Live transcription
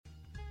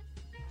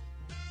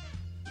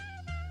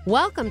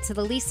Welcome to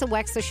the Lisa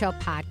Wexler Show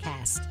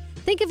podcast.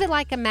 Think of it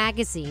like a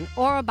magazine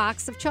or a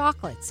box of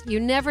chocolates. You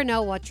never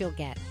know what you'll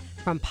get.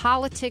 From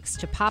politics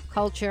to pop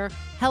culture,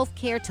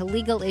 healthcare to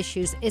legal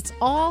issues, it's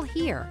all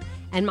here.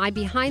 And my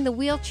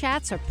behind-the-wheel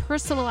chats are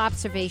personal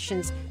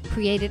observations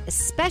created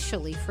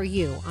especially for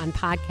you on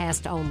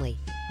podcast only.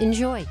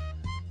 Enjoy.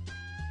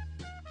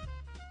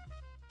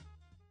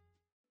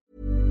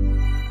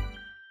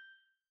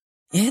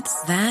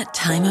 It's that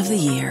time of the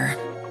year.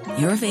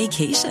 Your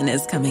vacation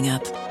is coming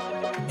up.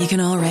 You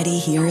can already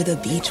hear the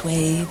beach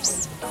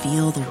waves,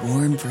 feel the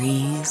warm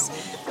breeze,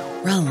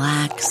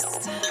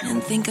 relax,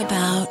 and think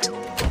about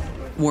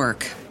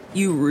work.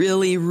 You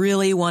really,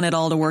 really want it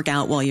all to work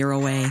out while you're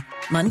away.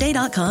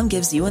 Monday.com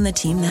gives you and the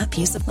team that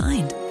peace of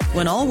mind.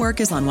 When all work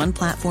is on one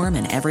platform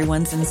and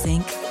everyone's in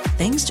sync,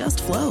 things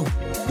just flow.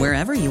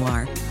 Wherever you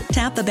are,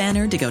 tap the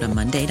banner to go to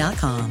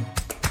Monday.com.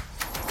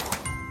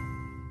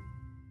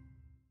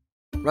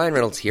 Ryan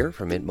Reynolds here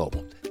from Mint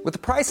Mobile. With the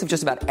price of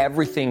just about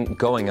everything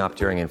going up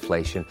during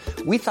inflation,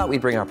 we thought we'd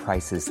bring our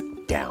prices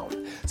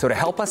down. So to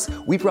help us,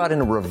 we brought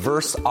in a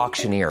reverse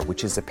auctioneer,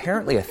 which is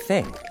apparently a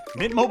thing.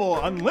 Mint Mobile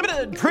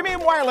Unlimited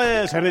Premium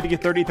Wireless. How to get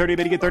 30, 30,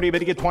 bit to get 30, bit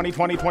to get 20,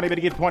 20, 20, bit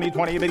to get 20,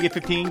 20, bit to get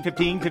 15,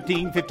 15,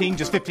 15, 15,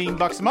 just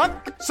 $15 a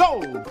month?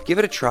 Sold! Give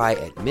it a try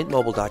at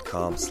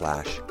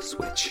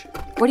mintmobile.com/switch.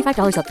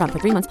 $45 up front for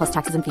 3 months plus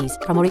taxes and fees.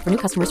 Promo rate for new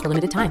customers for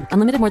limited time.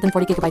 Unlimited more than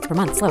 40 gigabytes per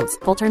month. Slows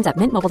full terms at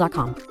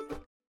mintmobile.com.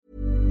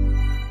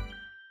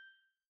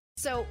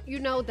 So you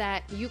know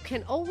that you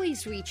can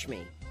always reach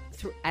me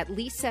through at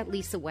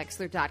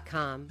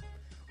lisawexler.com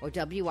or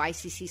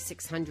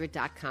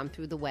WICC600.com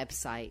through the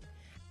website.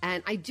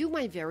 And I do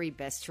my very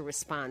best to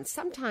respond.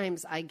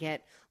 Sometimes I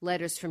get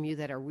letters from you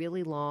that are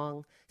really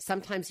long.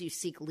 Sometimes you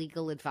seek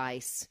legal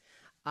advice.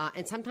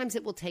 And sometimes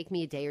it will take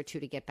me a day or two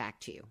to get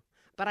back to you.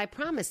 But I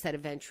promise that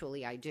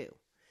eventually I do.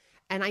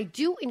 And I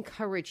do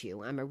encourage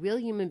you. I'm a real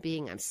human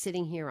being. I'm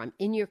sitting here. I'm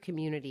in your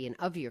community and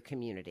of your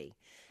community.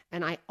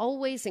 And I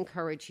always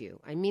encourage you,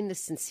 I mean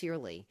this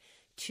sincerely,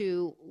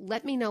 to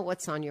let me know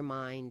what's on your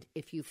mind.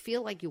 If you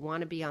feel like you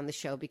want to be on the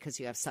show because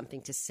you have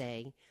something to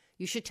say,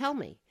 you should tell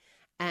me.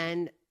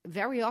 And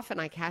very often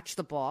I catch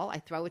the ball. I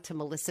throw it to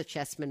Melissa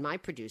Chessman, my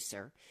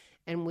producer,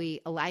 and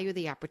we allow you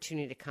the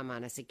opportunity to come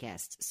on as a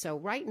guest. So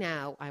right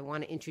now, I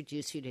want to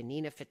introduce you to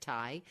Nina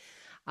Fattahi.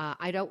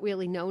 I don't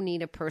really know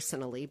Nina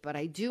personally, but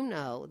I do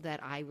know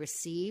that I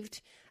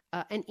received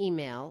an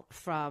email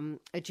from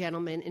a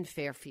gentleman in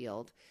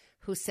Fairfield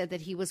who said that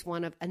he was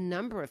one of a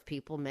number of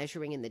people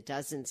measuring in the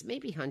dozens,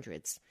 maybe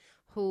hundreds,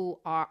 who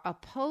are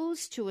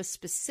opposed to a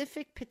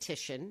specific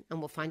petition, and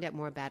we'll find out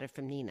more about it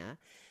from Nina,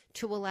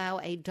 to allow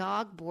a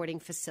dog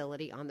boarding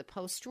facility on the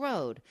Post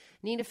Road.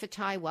 Nina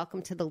Fattahi,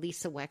 welcome to the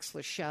Lisa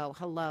Wexler Show.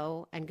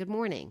 Hello, and good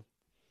morning.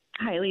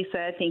 Hi,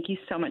 Lisa. Thank you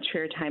so much for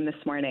your time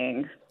this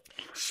morning.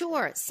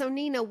 Sure. So,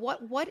 Nina,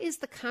 what is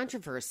the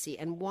controversy,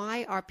 and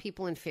why are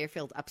people in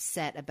Fairfield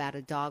upset about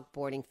a dog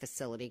boarding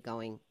facility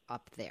going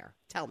up there?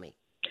 Tell me.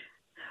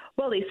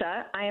 Well,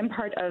 Lisa, I am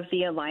part of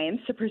the Alliance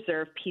to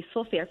Preserve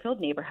Peaceful Fairfield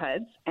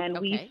Neighborhoods, and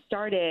we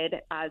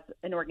started as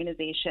an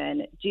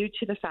organization due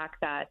to the fact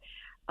that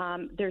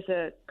there's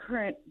a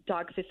current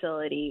dog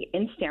facility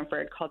in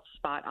Stamford called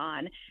Spot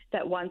On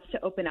that wants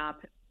to open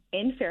up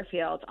in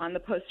Fairfield on the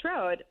Post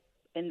Road,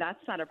 and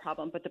that's not a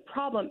problem. But the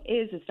problem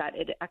is that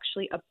it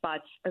actually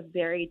abuts a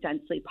very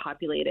densely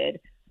populated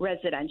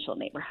residential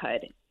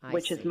neighborhood,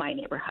 which is my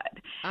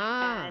neighborhood.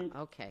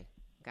 Okay.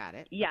 Got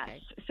it. Yes.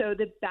 Okay. So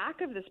the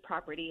back of this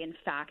property, in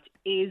fact,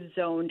 is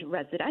zoned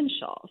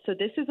residential. So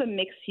this is a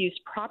mixed-use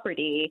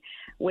property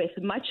with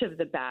much of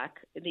the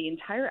back, the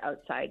entire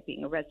outside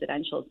being a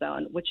residential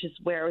zone, which is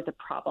where the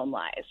problem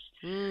lies.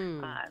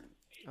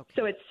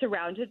 So it's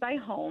surrounded by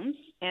homes,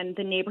 and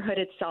the neighborhood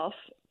itself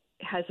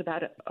has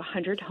about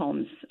 100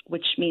 homes,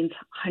 which means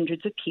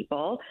hundreds of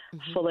people,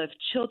 full of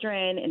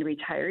children and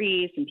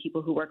retirees and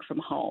people who work from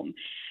home.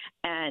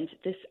 And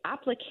this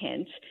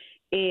applicant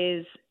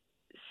is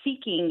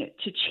seeking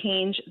to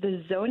change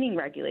the zoning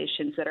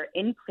regulations that are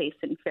in place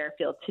in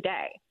Fairfield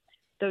today.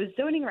 Those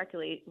zoning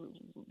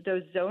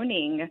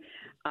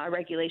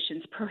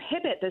regulations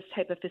prohibit this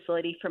type of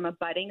facility from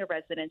abutting a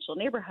residential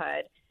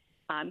neighborhood,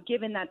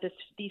 given that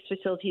these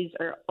facilities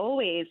are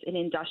always in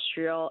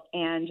industrial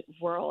and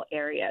rural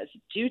areas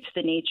due to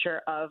the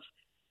nature of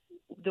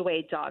the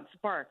way dogs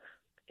bark,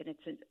 and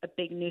it's a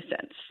big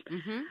nuisance.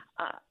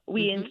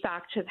 We, in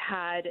fact, have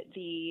had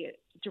the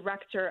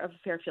director of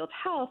Fairfield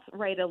Health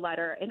write a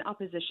letter in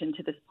opposition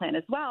to this plan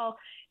as well,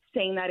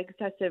 saying that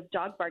excessive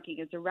dog barking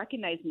is a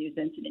recognized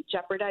nuisance and it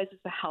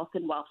jeopardizes the health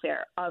and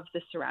welfare of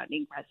the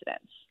surrounding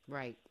residents.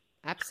 Right.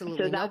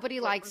 Absolutely. So nobody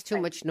likes too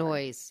much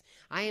noise.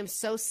 I am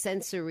so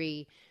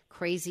sensory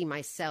crazy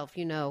myself.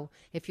 You know,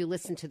 if you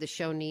listen to the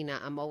show, Nina,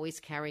 I'm always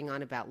carrying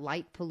on about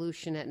light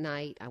pollution at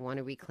night. I want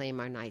to reclaim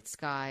our night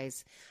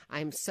skies.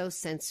 I'm so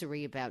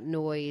sensory about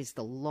noise,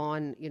 the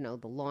lawn, you know,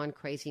 the lawn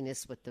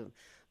craziness with the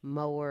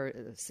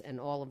mowers and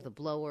all of the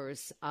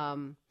blowers.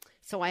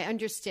 So I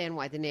understand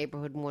why the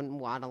neighborhood wouldn't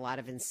want a lot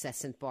of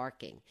incessant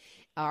barking.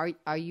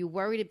 Are you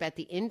worried about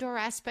the indoor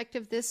aspect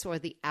of this or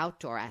the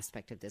outdoor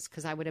aspect of this?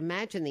 Because I would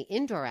imagine the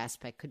indoor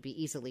aspect could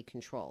be easily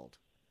controlled.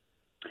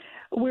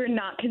 We're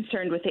not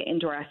concerned with the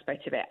indoor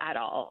aspect of it at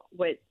all.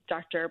 What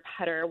Dr.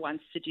 Petter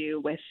wants to do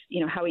with,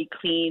 how he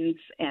cleans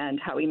and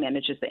how he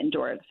manages the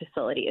indoor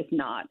facility is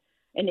not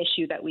an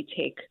issue that we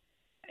take,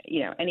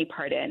 any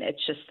part in.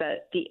 It's just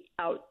that the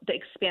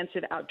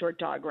expansive outdoor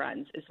dog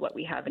runs is what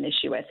we have an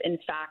issue with. In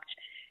fact,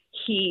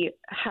 he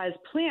has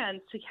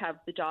plans to have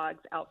the dogs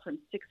out from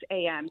 6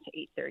 a.m.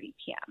 to 8:30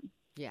 p.m.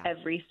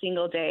 Every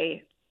single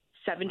day,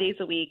 7 days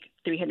a week,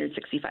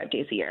 365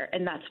 days a year.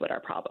 And that's what our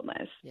problem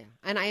is. Yeah.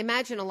 And I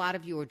imagine a lot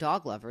of you are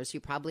dog lovers.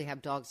 You probably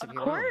have dogs of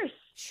your own. Of course.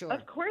 Sure.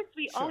 Of course.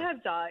 We all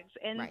have dogs.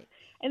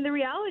 And the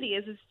reality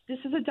is this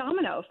is a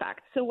domino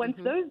effect. So once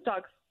those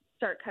dogs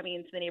start coming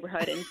into the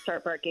neighborhood and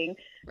start barking,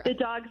 the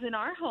dogs in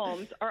our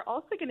homes are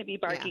also going to be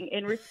barking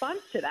in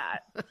response to that.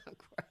 Of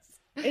course.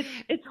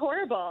 It's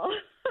horrible.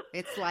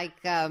 It's like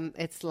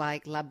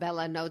La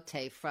Bella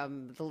Notte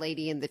from The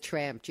Lady and the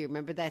Tramp. Do you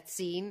remember that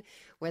scene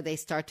where they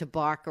start to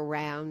bark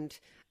around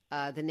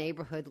the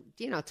neighborhood,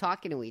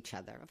 talking to each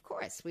other? Of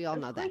course, we all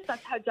know that.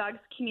 That's how dogs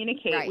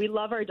communicate. Right. We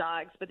love our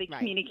dogs, but they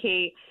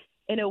communicate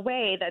in a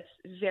way that's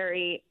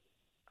very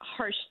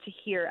harsh to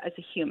hear as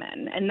a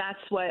human. And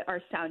that's what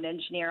our sound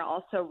engineer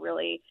also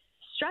really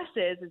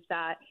stresses, is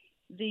that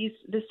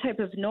this type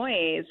of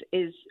noise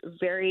is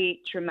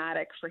very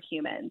traumatic for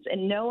humans,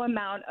 and no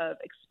amount of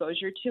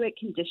exposure to it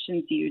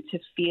conditions you to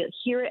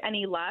hear it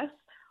any less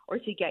or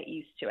to get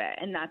used to it.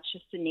 And that's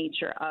just the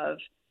nature of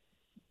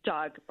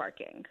dog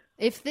barking.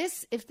 If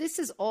this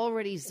is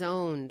already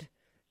zoned,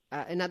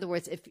 in other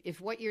words,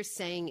 if what you're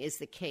saying is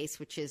the case,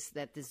 which is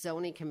that the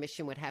zoning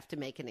commission would have to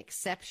make an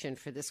exception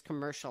for this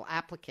commercial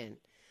applicant,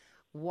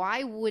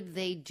 why would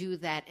they do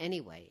that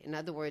anyway? In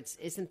other words,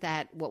 isn't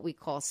that what we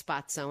call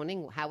spot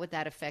zoning? How would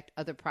that affect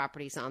other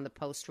properties on the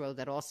post road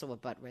that also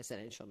abut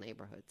residential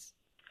neighborhoods?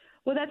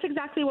 Well, that's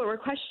exactly what we're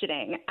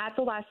questioning. At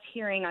the last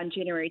hearing on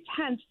January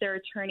 10th, their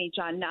attorney,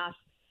 John Nuff,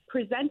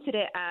 presented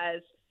it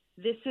as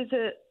this is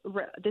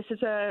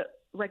a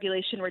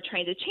regulation we're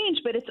trying to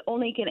change, but it's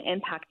only going to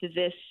impact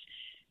this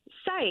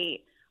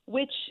site,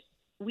 which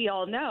we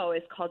all know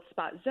is called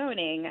spot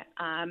zoning.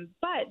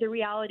 But the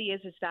reality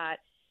is that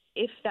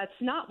if that's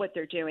not what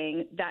they're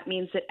doing, that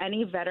means that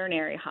any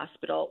veterinary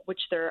hospital, which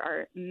there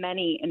are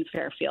many in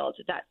Fairfield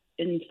that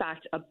in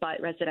fact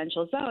abut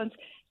residential zones,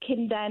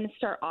 can then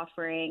start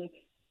offering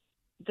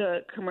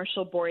the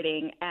commercial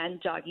boarding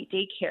and doggy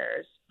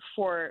daycares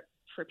for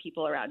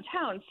people around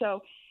town.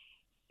 So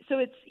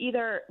it's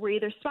we're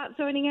either spot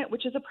zoning it,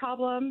 which is a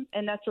problem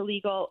and that's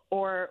illegal,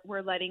 or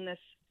we're letting this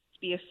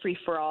be a free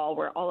for all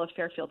where all of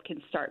Fairfield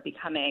can start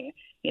becoming,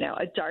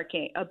 a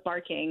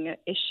barking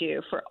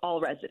issue for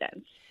all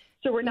residents.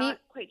 So we're not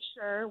quite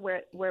sure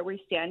where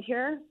we stand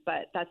here,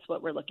 but that's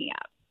what we're looking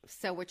at.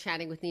 So we're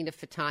chatting with Nina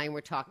Fattahi, and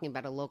we're talking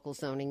about a local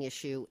zoning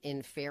issue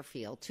in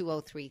Fairfield.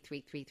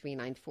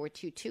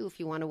 203-333-9422 if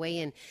you want to weigh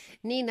in.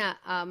 Nina,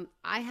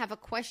 I have a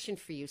question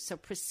for you. So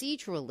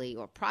procedurally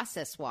or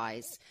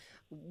process-wise,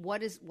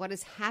 what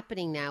is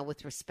happening now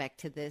with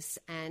respect to this?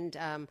 And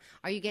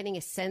are you getting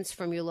a sense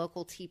from your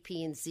local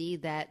TP&Z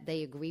that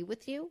they agree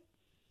with you?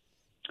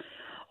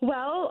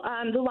 Well,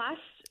 the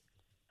last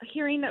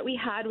hearing that we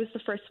had was the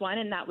first one,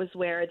 and that was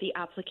where the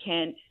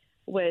applicant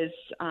was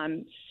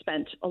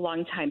spent a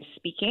long time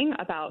speaking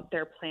about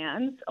their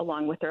plans,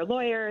 along with their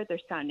lawyer, their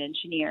sound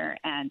engineer,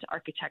 and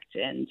architect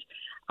and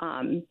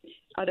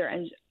other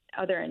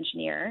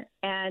engineer.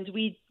 And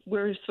we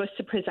were supposed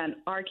to present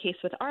our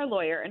case with our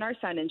lawyer and our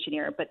sound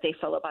engineer, but they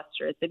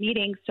filibustered the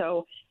meeting.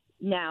 So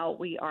now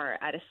we are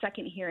at a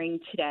second hearing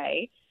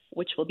today,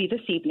 which will be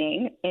this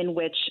evening, in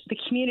which the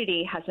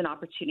community has an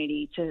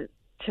opportunity to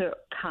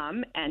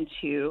come and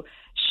to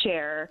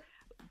share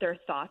their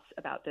thoughts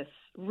about this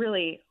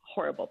really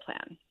horrible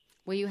plan.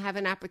 Will you have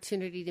an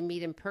opportunity to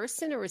meet in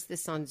person, or is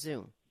this on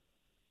Zoom?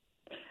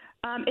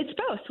 It's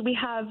both. We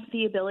have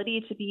the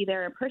ability to be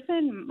there in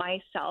person.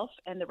 Myself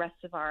and the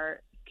rest of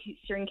our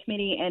steering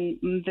committee and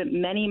the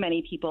many,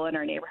 many people in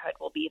our neighborhood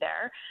will be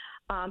there.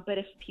 But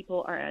if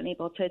people are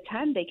unable to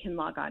attend, they can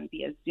log on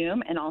via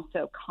Zoom and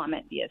also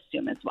comment via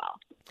Zoom as well.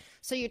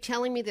 So you're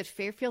telling me that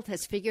Fairfield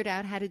has figured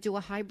out how to do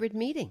a hybrid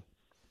meeting?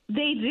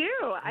 They do.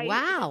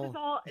 Wow. This is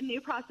all a new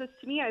process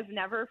to me. I've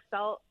never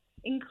felt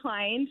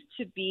inclined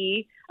to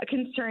be a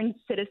concerned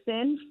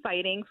citizen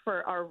fighting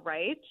for our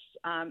rights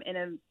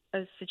in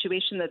a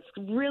situation that's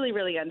really,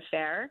 really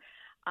unfair.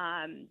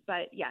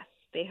 But yes,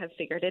 they have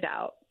figured it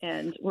out,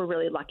 and we're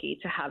really lucky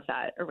to have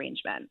that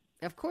arrangement.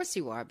 Of course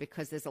you are,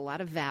 because there's a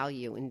lot of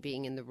value in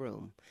being in the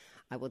room.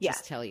 I will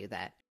just tell you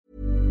that.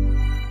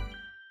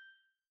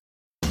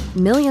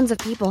 Millions of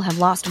people have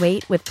lost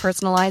weight with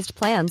personalized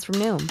plans from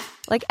Noom.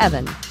 Like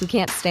Evan, who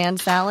can't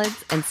stand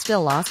salads and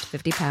still lost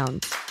 50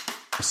 pounds.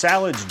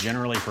 Salads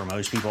generally for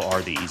most people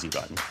are the easy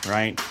button,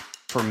 right?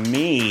 For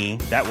me,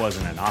 that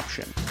wasn't an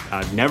option.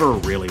 I never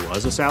really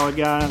was a salad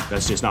guy.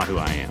 That's just not who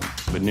I am.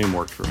 But Noom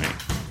worked for me.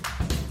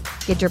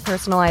 Get your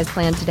personalized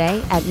plan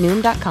today at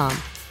Noom.com.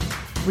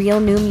 Real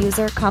Noom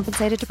user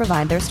compensated to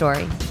provide their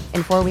story.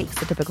 In 4 weeks,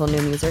 the typical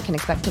Noom user can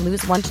expect to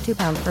lose 1 to 2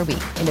 pounds per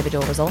week.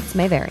 Individual results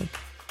may vary.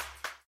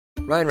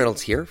 Ryan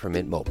Reynolds here from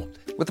Mint Mobile.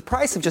 With the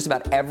price of just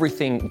about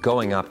everything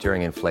going up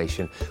during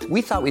inflation,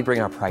 we thought we'd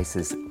bring our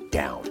prices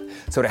down.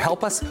 So to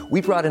help us,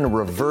 we brought in a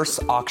reverse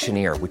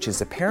auctioneer, which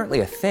is apparently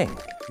a thing.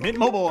 Mint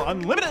Mobile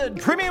Unlimited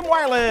Premium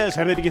Wireless.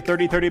 How to get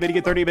 30, 30, bit to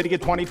get 30, bit to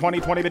get 20,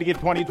 20, 20, bit to get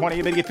 20,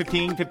 20, bit to get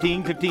 15,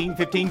 15, 15,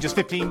 15, just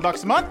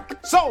 $15 a month?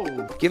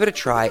 Sold! Give it a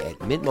try at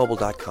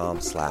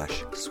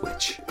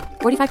mintmobile.com/switch.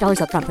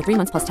 $45 up front for 3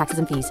 months plus taxes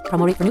and fees.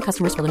 Promo rate for new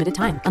customers for limited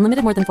time.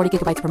 Unlimited more than 40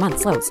 gigabytes per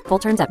month. Slows full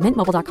terms at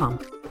mintmobile.com.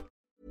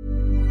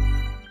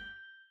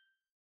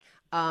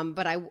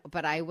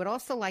 But I would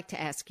also like to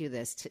ask you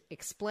this, to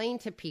explain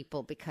to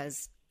people,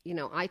 because, you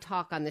know, I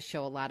talk on the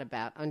show a lot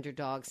about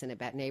underdogs and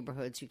about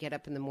neighborhoods. You get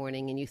up in the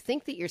morning and you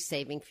think that you're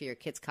saving for your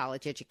kid's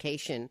college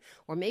education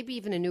or maybe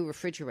even a new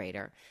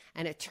refrigerator.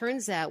 And it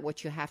turns out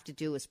what you have to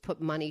do is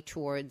put money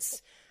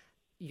towards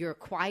your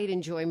quiet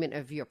enjoyment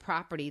of your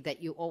property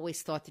that you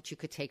always thought that you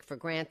could take for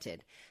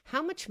granted.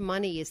 How much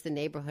money is the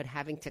neighborhood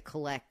having to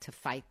collect to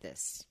fight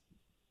this?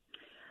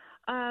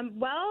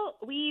 Well,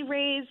 we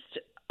raised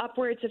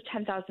upwards of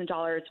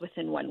 $10,000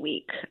 within 1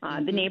 week.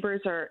 The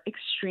neighbors are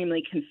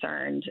extremely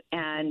concerned,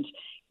 and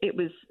it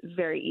was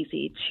very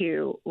easy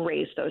to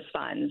raise those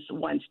funds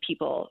once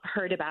people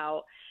heard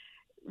about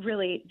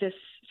really this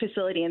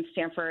facility in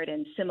Stamford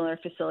and similar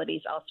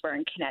facilities elsewhere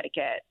in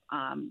Connecticut,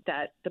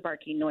 that the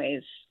barking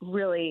noise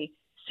really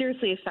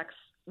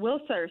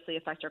will seriously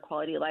affect our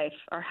quality of life,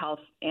 our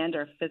health, and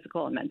our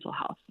physical and mental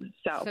health.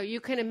 So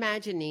you can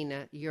imagine,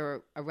 Nina,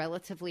 you're a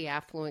relatively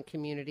affluent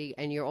community,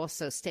 and you're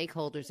also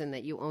stakeholders in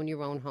that you own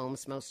your own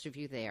homes, most of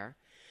you there.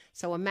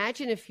 So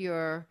imagine if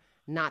you're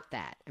not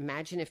that.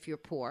 Imagine if you're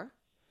poor.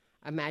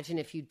 Imagine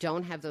if you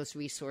don't have those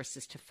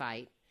resources to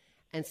fight,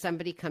 and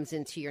somebody comes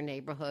into your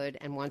neighborhood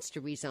and wants to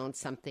rezone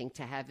something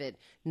to have it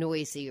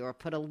noisy or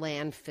put a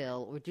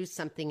landfill or do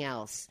something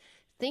else.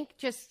 Think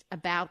just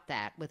about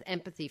that with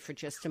empathy for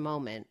just a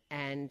moment.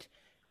 And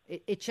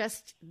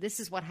this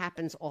is what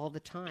happens all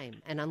the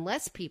time. And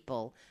unless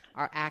people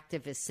are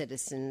active as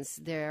citizens,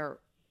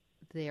 their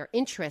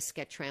interests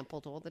get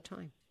trampled all the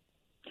time.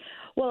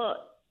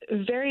 Well,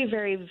 very,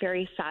 very,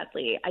 very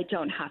sadly, I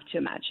don't have to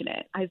imagine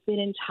it. I've been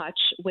in touch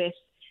with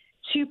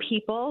 2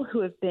 people who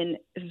have been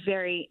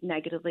very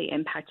negatively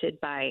impacted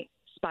by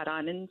Spot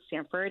On in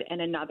Stamford, and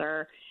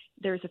another.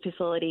 There's a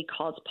facility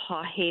called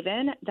Paw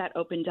Haven that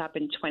opened up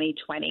in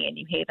 2020 in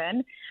New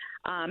Haven.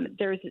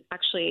 There's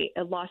actually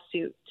a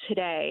lawsuit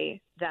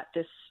today that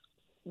this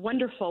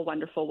wonderful,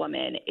 wonderful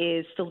woman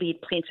is the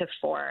lead plaintiff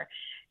for.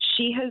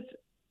 She has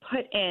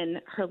put in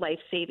her life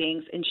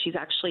savings, and she's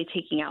actually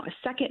taking out a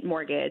second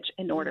mortgage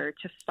in order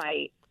to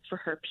fight for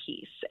her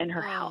peace and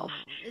her health.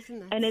 Isn't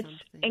that and something?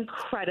 It's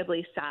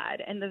incredibly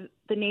sad. And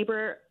the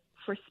neighbor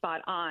for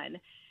Spot On,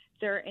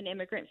 they're an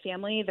immigrant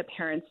family. The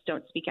parents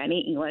don't speak any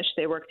English.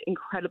 They worked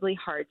incredibly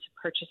hard to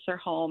purchase their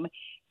home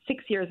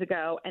 6 years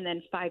ago. And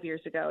then 5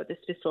 years ago, this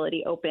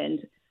facility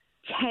opened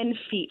 10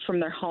 feet from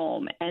their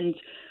home. And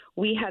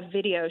we have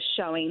videos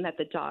showing that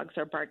the dogs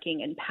are barking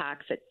in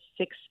packs at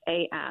 6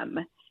 a.m.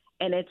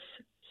 And it's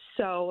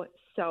so,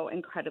 so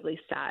incredibly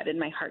sad. And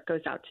my heart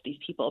goes out to these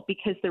people,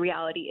 because the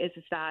reality is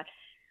that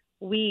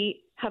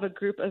we have a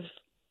group of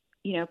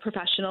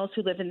professionals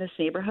who live in this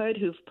neighborhood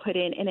who've put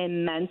in an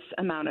immense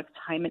amount of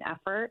time and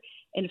effort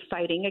in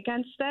fighting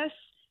against this,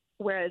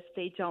 whereas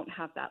they don't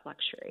have that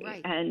luxury.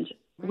 Right. And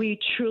we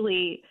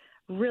truly,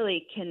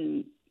 really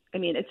can,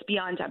 it's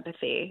beyond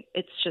empathy.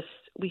 It's just,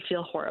 we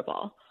feel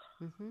horrible.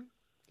 Mm-hmm.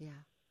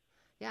 Yeah.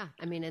 Yeah.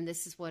 And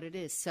this is what it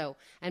is. So,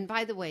 and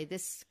by the way,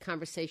 this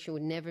conversation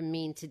would never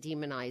mean to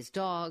demonize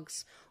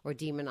dogs or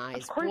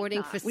demonize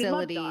boarding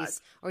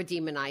facilities or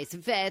demonize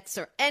vets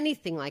or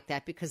anything like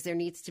that, because there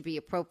needs to be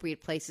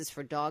appropriate places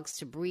for dogs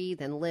to breathe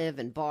and live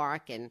and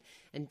bark and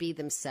be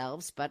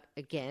themselves. But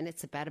again,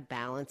 it's about a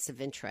balance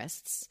of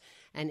interests.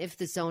 And if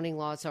the zoning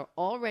laws are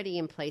already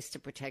in place to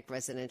protect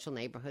residential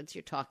neighborhoods,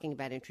 you're talking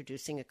about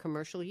introducing a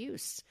commercial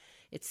use.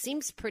 It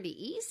seems pretty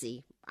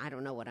easy. I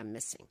don't know what I'm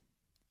missing.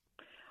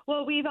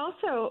 Well, we've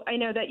also, I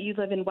know that you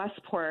live in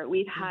Westport.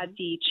 We've had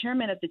the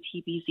chairman of the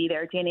TBZ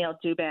there, Danielle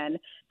Dubin,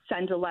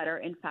 send a letter,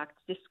 in fact,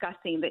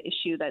 discussing the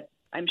issue that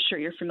I'm sure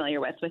you're familiar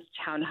with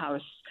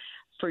townhouse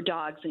for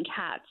dogs and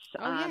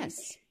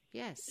cats.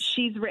 Yes.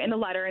 She's written a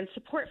letter in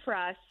support for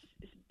us,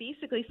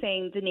 basically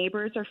saying the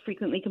neighbors are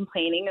frequently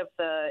complaining of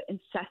the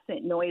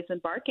incessant noise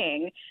and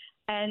barking,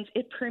 and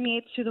it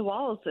permeates through the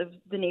walls of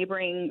the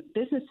neighboring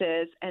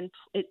businesses, and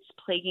it's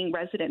plaguing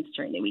residents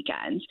during the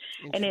weekend.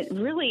 And it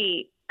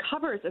really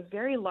covers a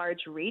very large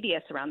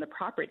radius around the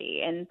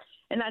property. And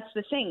that's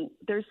the thing.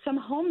 There's some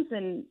homes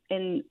in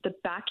the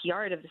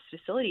backyard of this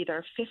facility that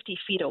are 50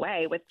 feet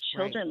away with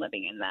children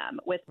living in them,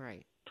 with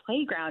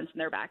playgrounds in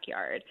their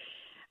backyard.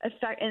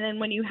 And then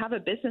when you have a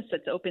business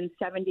that's open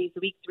 7 days a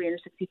week,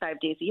 365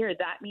 days a year,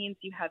 that means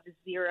you have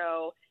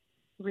zero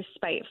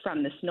respite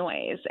from this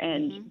noise.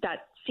 And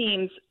that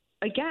seems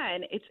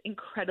again, it's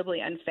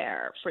incredibly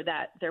unfair for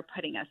that they're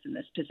putting us in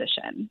this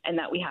position and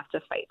that we have to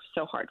fight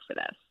so hard for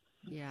this.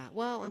 Yeah.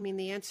 Well, I mean,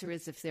 the answer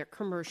is if they're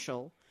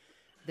commercial,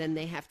 then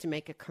they have to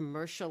make a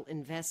commercial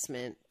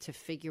investment to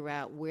figure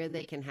out where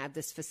they can have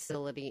this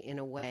facility in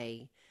a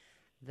way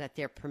that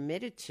they're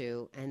permitted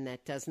to and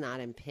that does not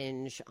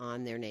impinge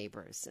on their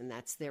neighbors. And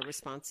that's their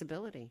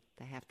responsibility.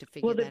 They have to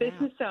figure that out. Well, the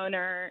business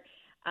owner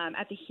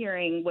at the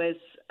hearing was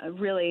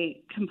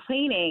really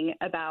complaining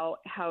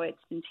about how has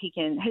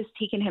taken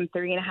him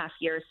 3.5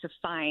 years to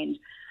find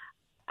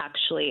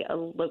actually a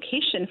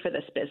location for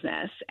this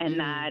business, and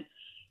that,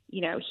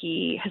 you know,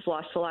 he has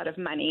lost a lot of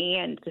money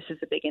and this is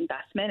a big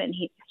investment and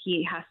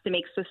he has to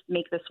make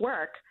this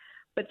work.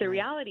 But the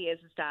reality is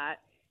that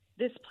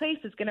this place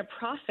is going to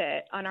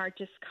profit on our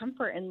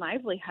discomfort and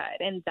livelihood,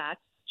 and that's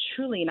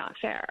truly not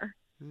fair.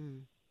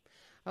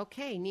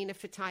 Okay, Nina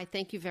Fattahi,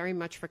 thank you very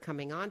much for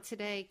coming on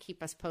today.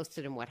 Keep us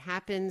posted on what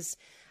happens,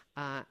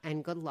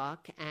 and good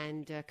luck,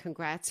 and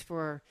congrats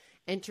for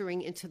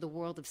entering into the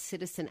world of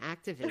citizen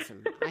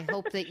activism. I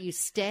hope that you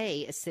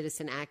stay a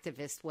citizen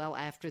activist well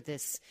after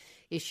this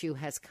issue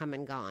has come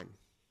and gone.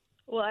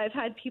 Well, I've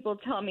had people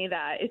tell me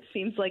that it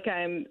seems like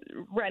I'm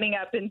running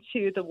up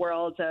into the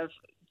world of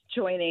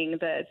joining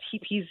the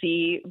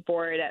TPZ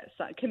board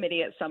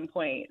committee at some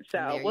point.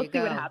 So we'll see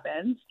what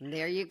happens.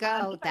 There you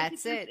go.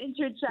 That's it.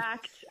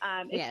 Interject.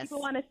 If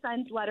people want to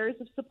send letters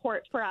of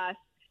support for us,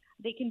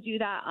 they can do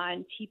that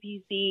on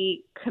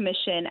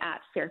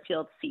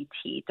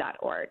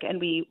tpzcommission@fairfieldct.org. And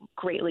we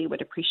greatly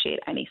would appreciate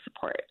any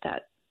support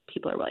that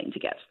people are willing to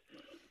give.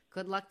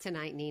 Good luck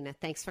tonight, Nina.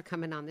 Thanks for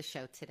coming on the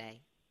show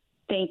today.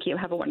 Thank you.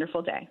 Have a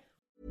wonderful day.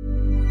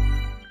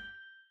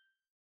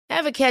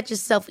 Ever catch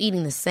yourself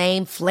eating the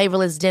same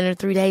flavorless dinner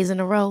 3 days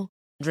in a row?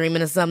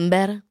 Dreaming of something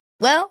better?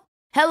 Well,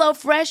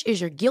 HelloFresh is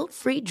your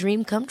guilt-free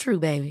dream come true,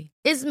 baby.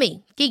 It's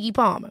me, Keke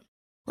Palmer.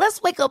 Let's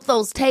wake up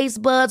those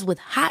taste buds with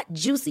hot,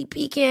 juicy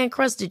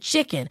pecan-crusted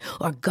chicken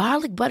or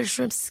garlic butter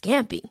shrimp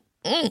scampi.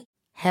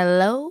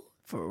 Hello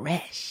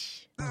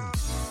Fresh.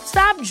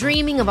 Stop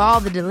dreaming of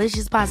all the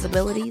delicious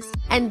possibilities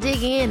and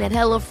dig in at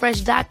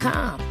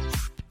HelloFresh.com.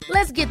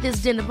 Let's get this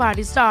dinner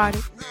party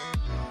started.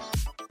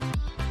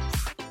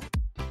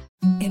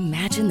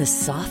 Imagine the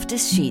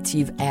softest sheets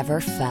you've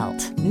ever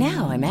felt.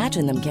 Now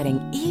imagine them getting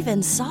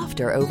even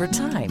softer over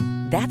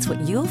time. That's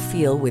what you'll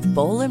feel with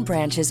Boll &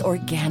 Branch's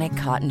organic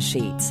cotton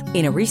sheets.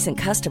 In a recent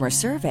customer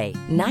survey,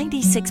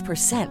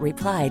 96%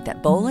 replied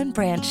that Boll &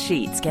 Branch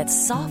sheets get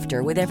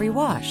softer with every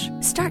wash.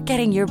 Start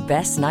getting your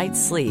best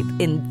night's sleep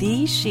in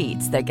these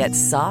sheets that get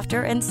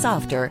softer and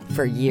softer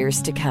for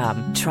years to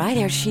come. Try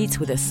their sheets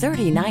with a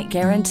 30-night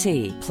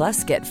guarantee.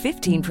 Plus, get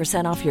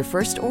 15% off your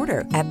first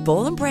order at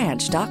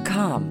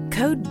bollandbranch.com.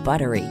 Code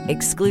BUTTERY.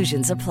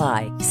 Exclusions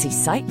apply. See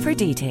site for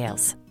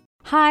details.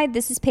 Hi,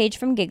 this is Paige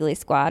from Giggly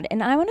Squad,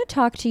 and I want to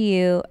talk to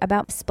you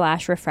about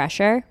Splash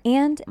Refresher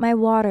and my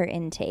water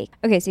intake.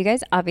 Okay, so you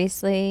guys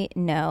obviously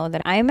know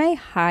that I'm a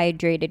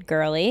hydrated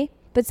girly,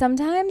 but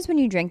sometimes when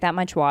you drink that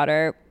much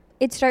water,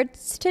 it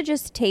starts to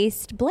just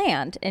taste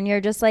bland, and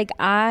you're just like,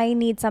 I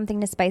need something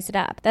to spice it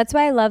up. That's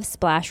why I love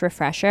Splash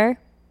Refresher.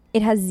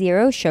 It has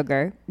 0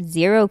 sugar,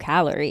 0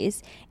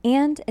 calories,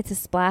 and it's a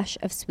splash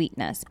of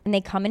sweetness. And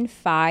they come in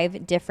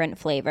 5 different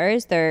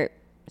flavors. They're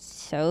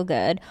so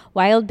good.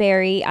 Wild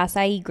berry,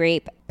 acai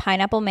grape,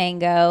 pineapple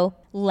mango,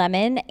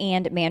 lemon,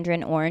 and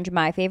mandarin orange.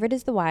 My favorite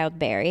is the wild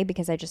berry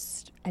because I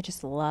just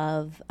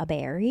love a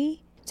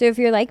berry. So if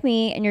you're like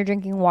me and you're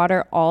drinking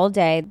water all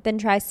day, then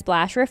try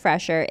Splash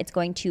Refresher. It's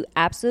going to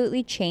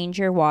absolutely change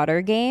your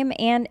water game,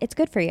 and it's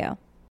good for you.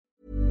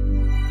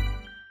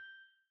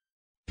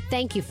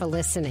 Thank you for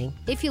listening.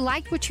 If you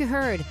liked what you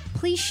heard,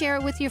 please share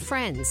it with your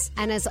friends.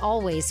 And as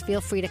always,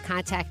 feel free to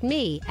contact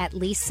me at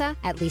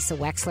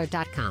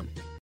lisa@lisawexler.com.